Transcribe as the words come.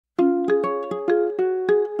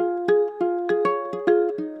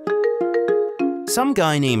Some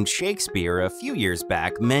guy named Shakespeare a few years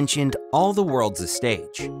back mentioned all the world's a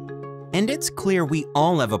stage. And it's clear we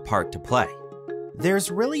all have a part to play.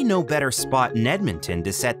 There's really no better spot in Edmonton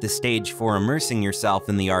to set the stage for immersing yourself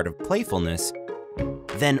in the art of playfulness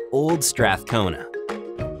than Old Strathcona.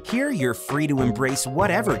 Here you're free to embrace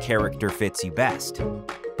whatever character fits you best.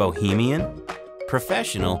 Bohemian,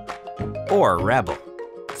 professional, or rebel.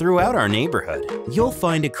 Throughout our neighborhood, you'll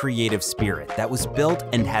find a creative spirit that was built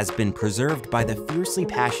and has been preserved by the fiercely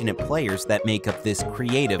passionate players that make up this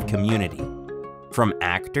creative community. From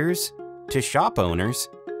actors to shop owners,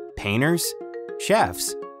 painters,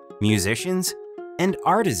 chefs, musicians, and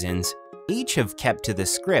artisans, each have kept to the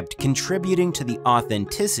script, contributing to the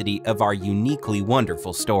authenticity of our uniquely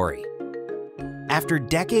wonderful story. After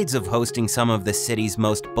decades of hosting some of the city's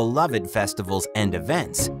most beloved festivals and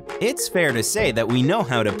events, it's fair to say that we know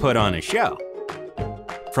how to put on a show.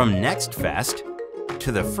 From Next Fest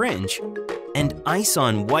to the Fringe and Ice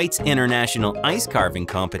on White's International Ice Carving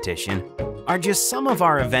Competition are just some of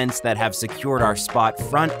our events that have secured our spot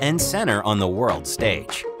front and center on the world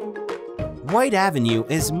stage. White Avenue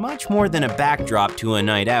is much more than a backdrop to a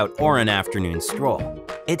night out or an afternoon stroll.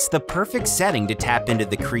 It's the perfect setting to tap into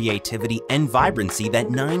the creativity and vibrancy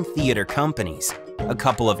that 9 theater companies, a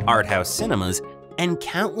couple of art house cinemas, and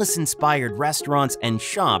countless inspired restaurants and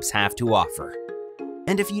shops have to offer.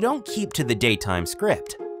 And if you don't keep to the daytime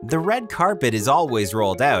script, the red carpet is always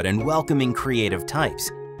rolled out and welcoming creative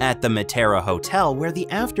types at the Matera Hotel, where the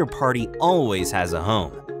after party always has a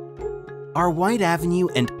home. Our White Avenue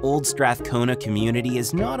and Old Strathcona community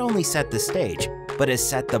has not only set the stage, but has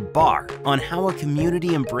set the bar on how a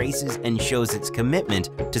community embraces and shows its commitment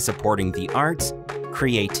to supporting the arts,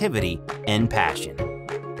 creativity, and passion.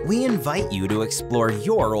 We invite you to explore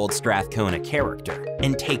your Old Strathcona character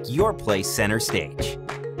and take your place center stage.